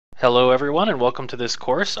Hello everyone and welcome to this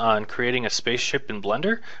course on creating a spaceship in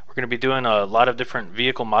Blender. We're going to be doing a lot of different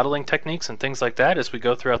vehicle modeling techniques and things like that as we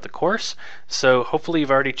go throughout the course. So hopefully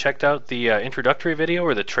you've already checked out the introductory video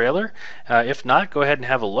or the trailer. If not, go ahead and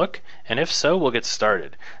have a look, and if so, we'll get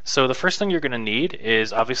started. So the first thing you're going to need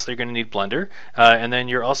is obviously you're going to need Blender, and then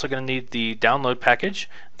you're also going to need the download package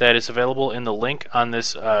that is available in the link on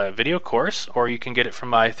this video course, or you can get it from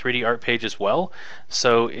my 3D art page as well.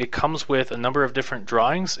 So it comes with a number of different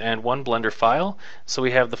drawings and one Blender file. So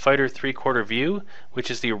we have the fighter 3/4 view,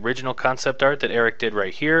 which is the original concept art that Eric did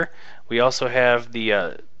right here. We also have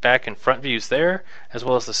the back and front views there, as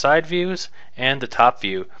well as the side views and the top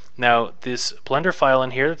view. Now this Blender file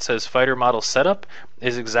in here that says fighter model setup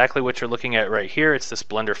is exactly what you're looking at right here. It's this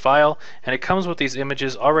Blender file, and it comes with these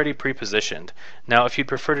images already pre-positioned. Now if you'd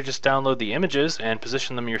prefer to just download the images and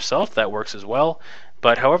position them yourself, that works as well.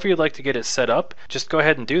 But however you'd like to get it set up, just go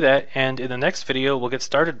ahead and do that, and in the next video we'll get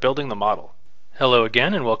started building the model. Hello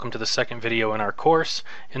again and welcome to the second video in our course.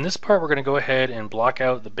 In this part we're going to go ahead and block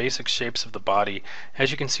out the basic shapes of the body. As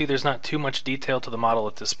you can see, there's not too much detail to the model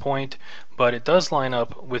at this point, but it does line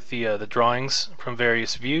up with the drawings from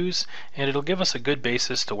various views, and it'll give us a good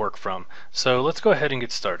basis to work from. So let's go ahead and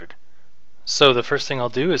get started. So the first thing I'll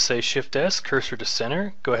do is say Shift S, cursor to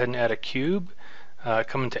center, go ahead and add a cube,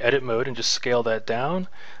 come into edit mode and just scale that down.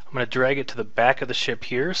 I'm going to drag it to the back of the ship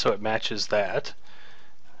here so it matches that.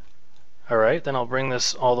 Alright, then I'll bring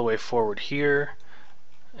this all the way forward here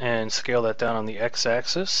and scale that down on the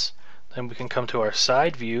x-axis. Then we can come to our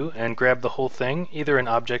side view and grab the whole thing, either in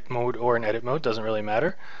object mode or in edit mode, doesn't really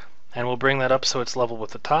matter. And we'll bring that up so it's level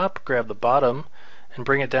with the top, grab the bottom, and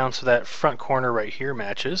bring it down so that front corner right here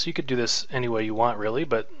matches. You could do this any way you want really,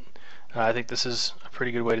 but I think this is a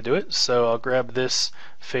pretty good way to do it. So I'll grab this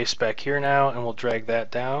face back here now and we'll drag that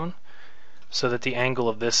down so that the angle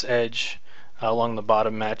of this edge along the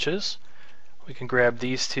bottom matches. We can grab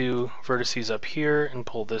these two vertices up here and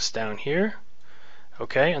pull this down here.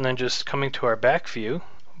 Okay, and then just coming to our back view,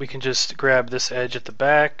 we can just grab this edge at the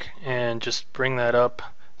back and just bring that up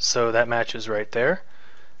so that matches right there.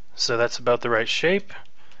 So that's about the right shape.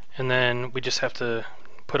 And then we just have to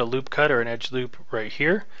put a loop cut or an edge loop right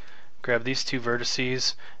here. Grab these two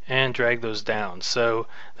vertices and drag those down. So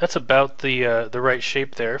that's about the right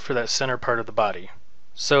shape there for that center part of the body.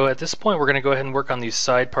 So at this point we're going to go ahead and work on these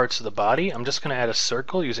side parts of the body. I'm just going to add a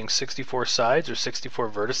circle using 64 sides or 64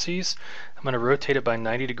 vertices. I'm going to rotate it by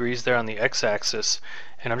 90 degrees there on the x-axis,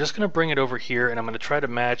 and I'm just going to bring it over here and I'm going to try to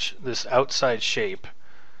match this outside shape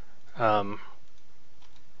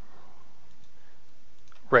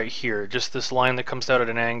right here, just this line that comes out at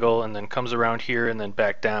an angle and then comes around here and then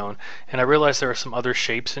back down. And I realize there are some other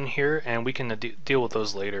shapes in here and we can deal with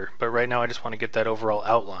those later, but right now I just want to get that overall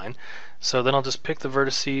outline. So then I'll just pick the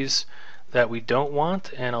vertices that we don't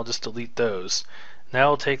want and I'll just delete those.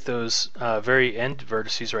 Now I'll take those very end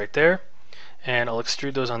vertices right there and I'll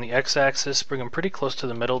extrude those on the x-axis, bring them pretty close to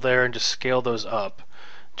the middle there, and just scale those up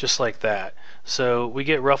just like that. So we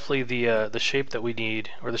get roughly the shape that we need,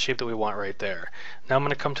 or the shape that we want right there. Now I'm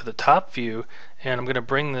going to come to the top view and I'm going to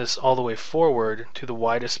bring this all the way forward to the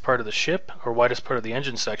widest part of the ship, or widest part of the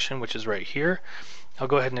engine section, which is right here. I'll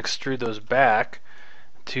go ahead and extrude those back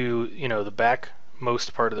to, the back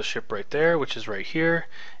most part of the ship right there, which is right here,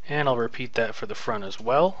 and I'll repeat that for the front as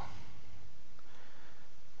well.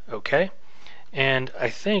 Okay, and I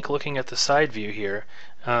think looking at the side view here,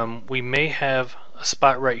 we may have a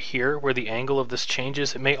spot right here where the angle of this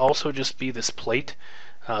changes. It may also just be this plate.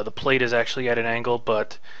 The plate is actually at an angle,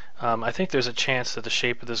 but I think there's a chance that the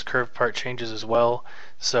shape of this curved part changes as well.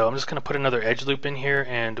 So I'm just going to put another edge loop in here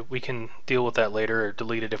and we can deal with that later or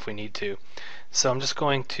delete it if we need to. So I'm just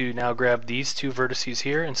going to now grab these two vertices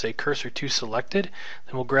here and say cursor to selected.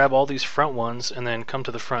 Then we'll grab all these front ones and then come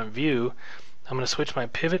to the front view. I'm going to switch my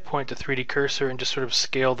pivot point to 3D cursor and just sort of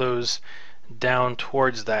scale those down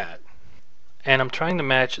towards that. And I'm trying to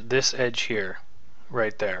match this edge here,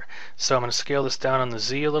 right there. So I'm going to scale this down on the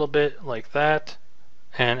Z a little bit, like that.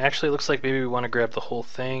 And actually it looks like maybe we want to grab the whole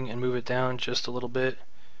thing and move it down just a little bit,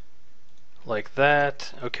 like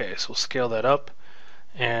that. Okay, so we'll scale that up.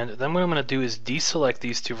 And then what I'm going to do is deselect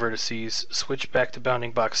these two vertices, switch back to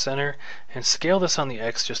bounding box center, and scale this on the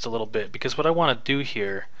X just a little bit, because what I want to do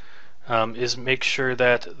here is make sure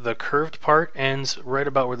that the curved part ends right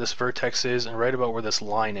about where this vertex is and right about where this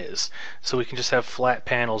line is. So we can just have flat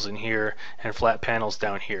panels in here and flat panels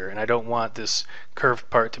down here. And I don't want this curved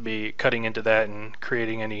part to be cutting into that and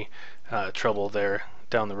creating any trouble there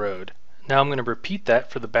down the road. Now I'm going to repeat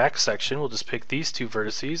that for the back section. We'll just pick these two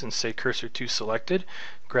vertices and say cursor to selected,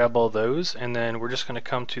 grab all those, and then we're just going to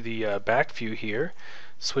come to the back view here,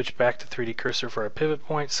 switch back to 3D cursor for our pivot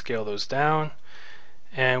points, scale those down,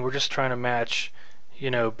 and we're just trying to match,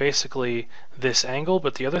 basically this angle.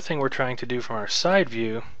 But the other thing we're trying to do from our side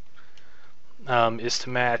view is to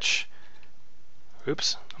match, I'm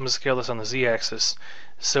going to scale this on the z-axis.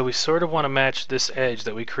 So we sort of want to match this edge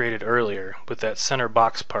that we created earlier with that center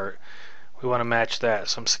box part. We want to match that.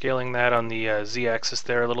 So I'm scaling that on the z-axis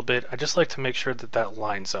there a little bit. I just like to make sure that that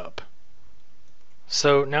lines up.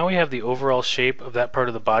 So now we have the overall shape of that part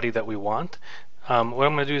of the body that we want. What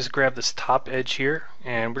I'm going to do is grab this top edge here,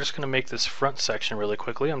 and we're just going to make this front section really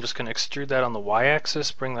quickly. I'm just going to extrude that on the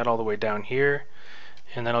y-axis, bring that all the way down here,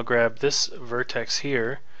 and then I'll grab this vertex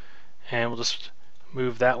here, and we'll just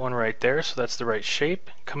move that one right there, so that's the right shape.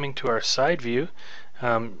 Coming to our side view,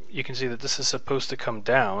 you can see that this is supposed to come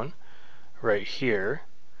down right here.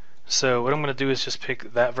 So what I'm going to do is just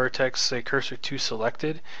pick that vertex, say cursor 2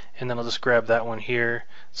 selected, and then I'll just grab that one here,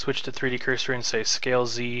 switch to 3D cursor and say scale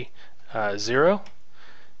Z 0,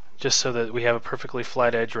 just so that we have a perfectly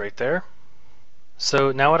flat edge right there.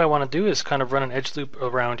 So now what I want to do is kind of run an edge loop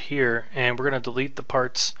around here, and we're going to delete the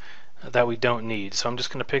parts that we don't need. So I'm just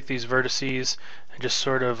going to pick these vertices and just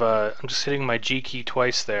sort of, I'm just hitting my G key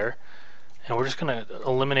twice there, and we're just going to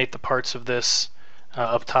eliminate the parts of this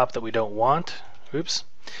up top that we don't want. Oops.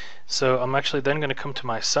 So I'm actually then going to come to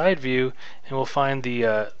my side view, and we'll find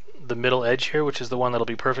the middle edge here, which is the one that'll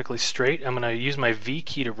be perfectly straight. I'm going to use my V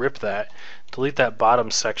key to rip that, delete that bottom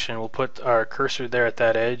section. We'll put our cursor there at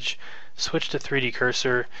that edge, switch to 3D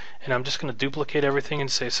cursor, and I'm just going to duplicate everything and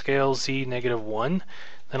say scale Z -1.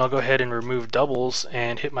 Then I'll go ahead and remove doubles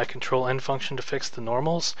and hit my Control N function to fix the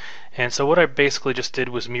normals. And so what I basically just did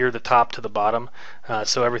was mirror the top to the bottom,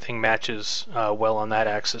 so everything matches well on that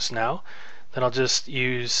axis now. Then I'll just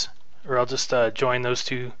join those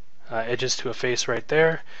two edges to a face right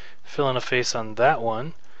there, fill in a face on that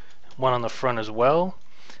one on the front as well,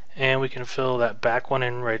 and we can fill that back one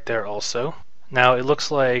in right there also. Now it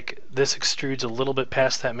looks like this extrudes a little bit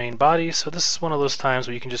past that main body, so this is one of those times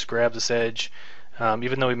where you can just grab this edge.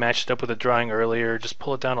 Even though we matched it up with a drawing earlier, just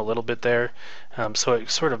pull it down a little bit there, so it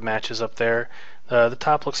sort of matches up there. The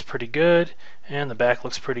top looks pretty good, and the back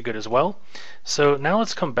looks pretty good as well. So now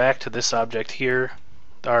let's come back to this object here,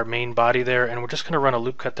 our main body there, and we're just going to run a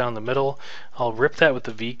loop cut down the middle. I'll rip that with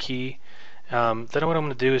the V key. Then what I'm going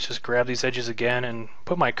to do is just grab these edges again and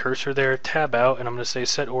put my cursor there, tab out, and I'm going to say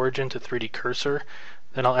set origin to 3D cursor.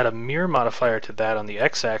 Then I'll add a mirror modifier to that on the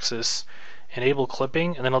x-axis, enable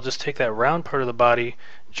clipping, and then I'll just take that round part of the body,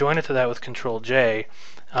 join it to that with Control J,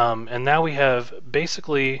 and now we have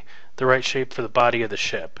basically the right shape for the body of the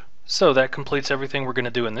ship. So that completes everything we're going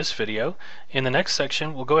to do in this video. In the next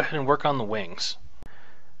section, we'll go ahead and work on the wings.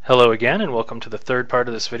 Hello again, and welcome to the third part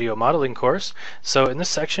of this video modeling course. So in this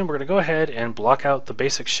section, we're going to go ahead and block out the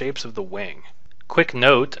basic shapes of the wing. Quick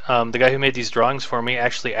note, the guy who made these drawings for me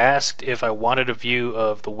actually asked if I wanted a view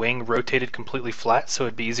of the wing rotated completely flat so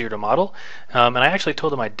it'd be easier to model, and I actually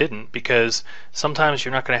told him I didn't, because sometimes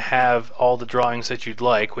you're not going to have all the drawings that you'd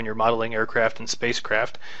like when you're modeling aircraft and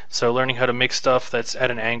spacecraft, so learning how to make stuff that's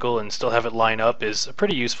at an angle and still have it line up is a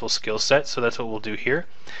pretty useful skill set, so that's what we'll do here.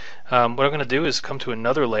 What I'm going to do is come to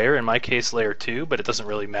another layer, in my case layer 2, but it doesn't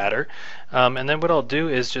really matter. And then what I'll do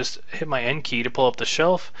is just hit my N key to pull up the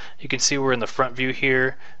shelf. You can see we're in the front view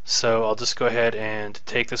here, so I'll just go ahead and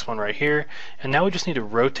take this one right here. And now we just need to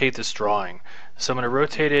rotate this drawing. So I'm going to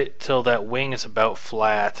rotate it till that wing is about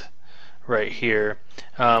flat right here.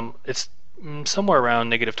 It's somewhere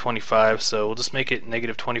around -25, so we'll just make it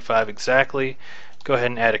 -25 exactly. Go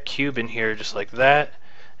ahead and add a cube in here just like that,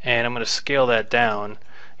 and I'm going to scale that down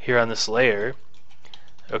here on this layer.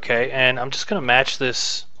 Okay, and I'm just going to match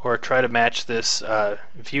this, or try to match this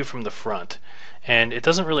view from the front. And it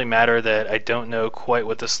doesn't really matter that I don't know quite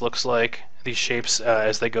what this looks like, these shapes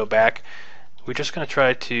as they go back. We're just going to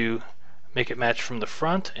try to make it match from the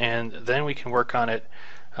front, and then we can work on it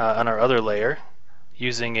on our other layer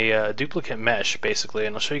using a duplicate mesh basically,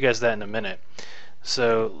 and I'll show you guys that in a minute.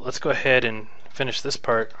 So let's go ahead and finish this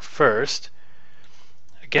part first.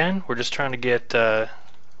 Again, we're just trying to get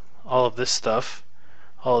all of this stuff,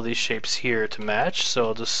 all of these shapes here to match, so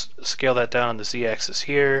I'll just scale that down on the z-axis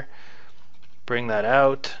here, bring that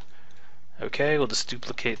out. Okay, we'll just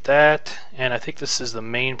duplicate that, and I think this is the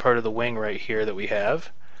main part of the wing right here that we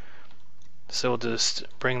have, so we'll just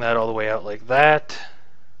bring that all the way out like that.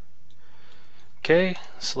 Okay,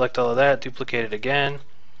 select all of that, duplicate it again.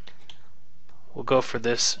 We'll go for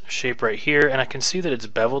this shape right here, and I can see that it's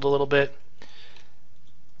beveled a little bit,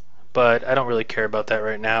 but I don't really care about that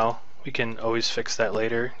right now. We can always fix that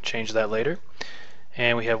later, change that later.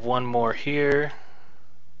 And we have one more here.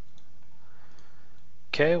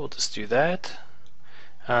 Okay, we'll just do that.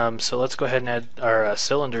 So let's go ahead and add our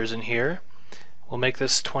cylinders in here. We'll make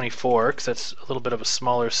this 24 because that's a little bit of a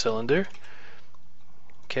smaller cylinder.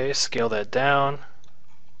 Okay, scale that down.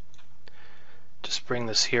 Just bring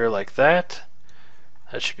this here like that.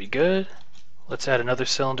 That should be good. Let's add another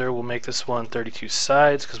cylinder. We'll make this one 32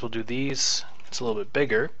 sides because we'll do these. It's a little bit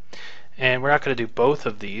bigger. And we're not going to do both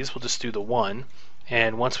of these. We'll just do the one.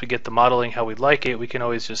 And once we get the modeling how we'd like it, we can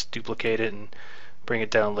always just duplicate it and bring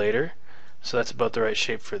it down later. So that's about the right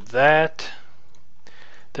shape for that.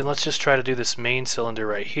 Then let's just try to do this main cylinder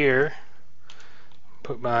right here.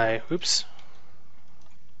 Put my,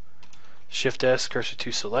 Shift S, cursor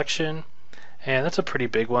to selection. And that's a pretty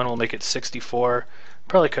big one. We'll make it 64.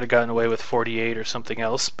 Probably could have gotten away with 48 or something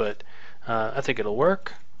else, but I think it'll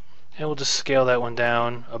work. And we'll just scale that one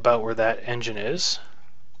down about where that engine is.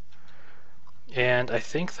 And I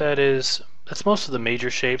think that's most of the major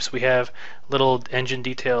shapes. We have little engine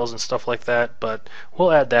details and stuff like that, but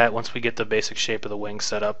we'll add that once we get the basic shape of the wing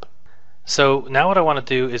set up. So now what I want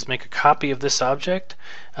to do is make a copy of this object,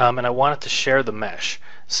 and I want it to share the mesh.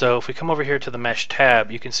 So if we come over here to the Mesh tab,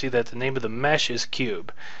 you can see that the name of the mesh is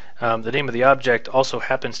Cube. The name of the object also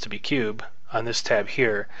happens to be Cube on this tab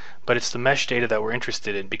here, but it's the mesh data that we're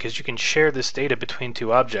interested in because you can share this data between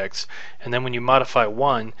two objects, and then when you modify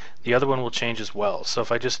one, the other one will change as well. So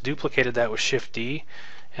if I just duplicated that with Shift D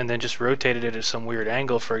and then just rotated it at some weird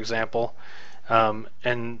angle, for example,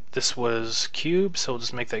 and this was cube, so we'll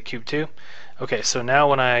just make that cube 2. Okay, so now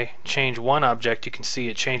when I change one object, you can see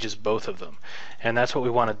it changes both of them, and that's what we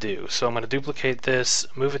want to do. So I'm going to duplicate this,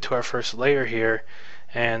 move it to our first layer here,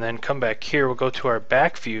 and then come back here. We'll go to our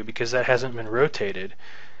back view because that hasn't been rotated,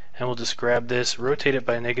 and we'll just grab this, rotate it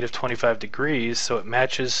by -25 degrees so it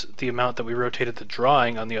matches the amount that we rotated the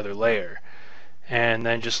drawing on the other layer, and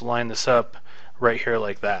then just line this up right here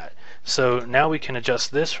like that. So now we can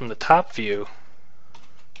adjust this from the top view.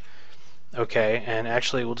 Okay, and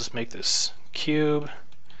actually we'll just make this cube.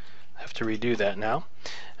 I have to redo that now.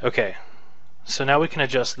 Okay, so now we can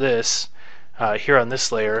adjust this here on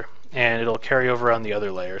this layer, and it'll carry over on the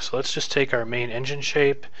other layer. So let's just take our main engine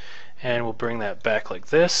shape and we'll bring that back like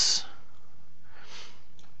this.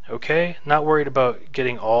 Okay, not worried about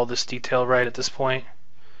getting all this detail right at this point.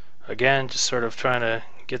 Again, just sort of trying to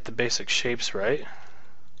get the basic shapes right.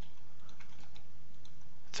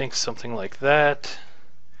 Think something like that.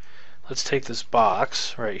 Let's take this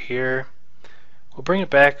box right here. We'll bring it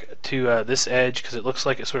back to this edge because it looks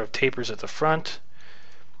like it sort of tapers at the front,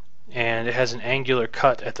 and it has an angular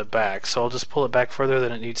cut at the back. So I'll just pull it back further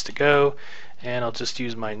than it needs to go, and I'll just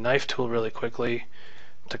use my knife tool really quickly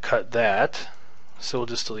to cut that. So we'll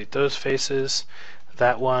just delete those faces.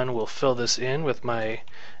 That one, we'll fill this in with my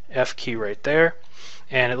F key right there.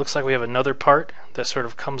 And it looks like we have another part that sort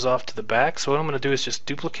of comes off to the back. So what I'm going to do is just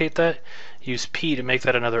duplicate that, use P to make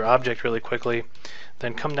that another object really quickly,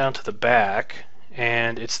 then come down to the back,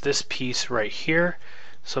 and it's this piece right here.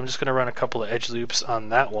 So I'm just going to run a couple of edge loops on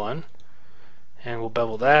that one, and we'll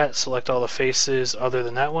bevel that, select all the faces other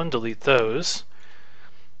than that one, delete those,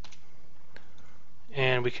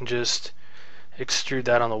 and we can just extrude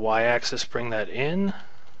that on the y-axis, bring that in,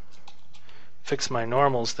 fix my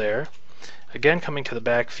normals there. Again, coming to the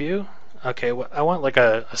back view, okay, I want like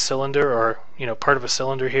a cylinder, or part of a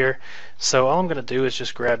cylinder here. So all I'm going to do is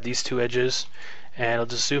just grab these two edges, and I'll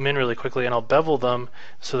just zoom in really quickly, and I'll bevel them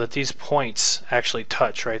so that these points actually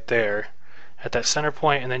touch right there at that center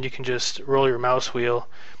point, and then you can just roll your mouse wheel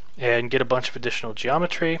and get a bunch of additional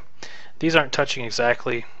geometry. These aren't touching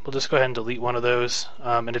exactly. We'll just go ahead and delete one of those,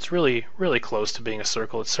 and it's really close to being a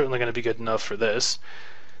circle. It's certainly going to be good enough for this.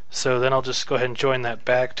 So then I'll just go ahead and join that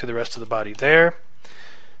back to the rest of the body there.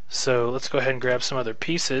 So let's go ahead and grab some other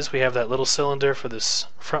pieces. We have that little cylinder for this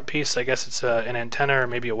front piece. I guess it's an antenna or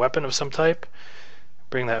maybe a weapon of some type.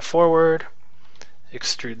 Bring that forward,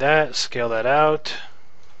 extrude that, scale that out,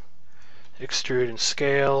 extrude and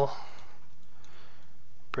scale,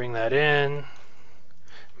 bring that in.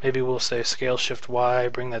 Maybe we'll say scale shift Y,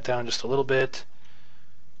 bring that down just a little bit,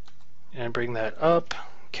 and bring that up.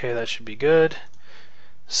 Okay, that should be good.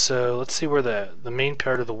 So let's see where the main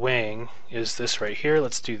part of the wing is. This right here.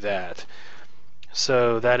 Let's do that.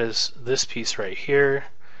 So that is this piece right here.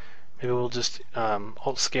 Maybe we'll just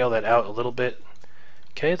alt scale that out a little bit.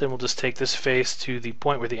 Okay, then we'll just take this face to the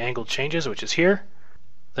point where the angle changes, which is here.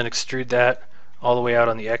 Then extrude that all the way out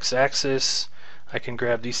on the x-axis. I can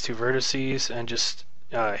grab these two vertices and just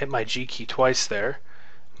hit my G key twice there.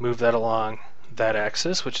 Move that along that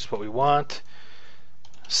axis, which is what we want.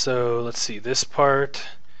 So let's see, this part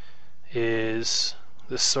is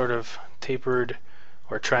this sort of tapered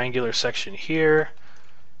or triangular section here.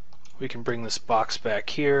 We can bring this box back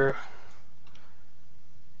here.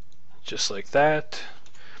 just like that.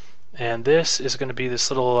 And this is going to be this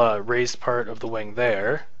little raised part of the wing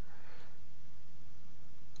there.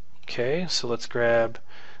 Okay, so let's grab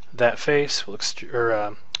that face. We'll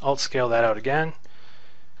alt scale that out again.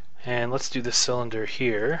 And let's do the cylinder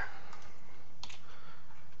here,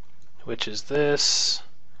 which is this.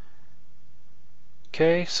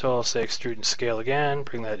 Okay, so I'll say extrude and scale again,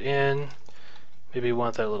 bring that in. Maybe we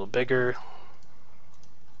want that a little bigger.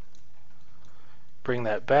 Bring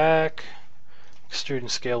that back, extrude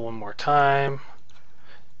and scale one more time.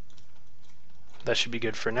 That should be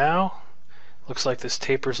good for now. Looks like this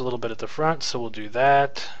tapers a little bit at the front, so we'll do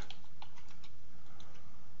that.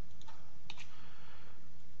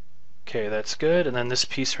 Okay, that's good. And then this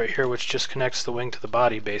piece right here, which just connects the wing to the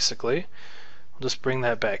body, basically. We'll just bring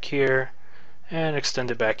that back here and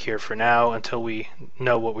extend it back here for now until we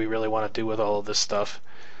know what we really want to do with all of this stuff.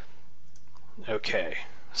 Okay,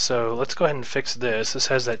 so let's go ahead and fix this. This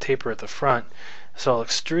has that taper at the front, so I'll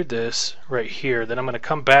extrude this right here. Then I'm going to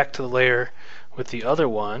come back to the layer with the other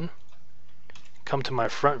one, come to my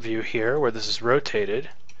front view here where this is rotated.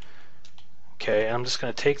 Okay, I'm just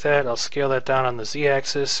going to take that, I'll scale that down on the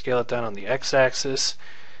z-axis, scale it down on the x-axis,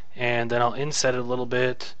 and then I'll inset it a little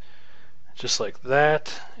bit, just like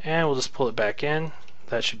that, and we'll just pull it back in.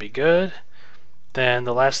 That should be good. Then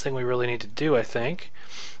the last thing we really need to do, I think,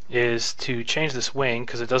 is to change this wing,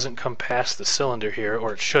 because it doesn't come past the cylinder here,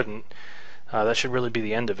 or it shouldn't. That should really be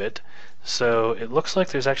the end of it. So it looks like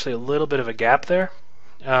there's actually a little bit of a gap there,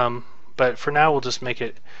 but for now we'll just make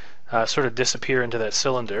it sort of disappear into that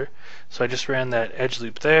cylinder. So I just ran that edge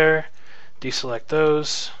loop there, deselect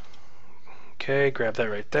those, okay, grab that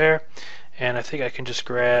right there, and I think I can just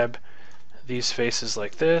grab these faces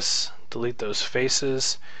like this, delete those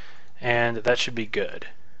faces, and that should be good.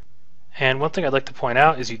 And one thing I'd like to point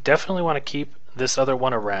out is you definitely want to keep this other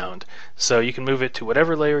one around. So you can move it to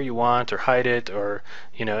whatever layer you want or hide it, or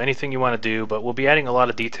anything you want to do, but we'll be adding a lot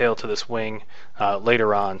of detail to this wing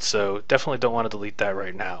later on, so definitely don't want to delete that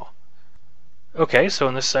right now. Okay, so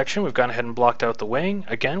in this section we've gone ahead and blocked out the wing,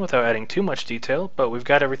 again without adding too much detail, but we've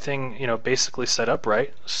got everything basically set up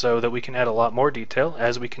right so that we can add a lot more detail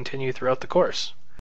as we continue throughout the course.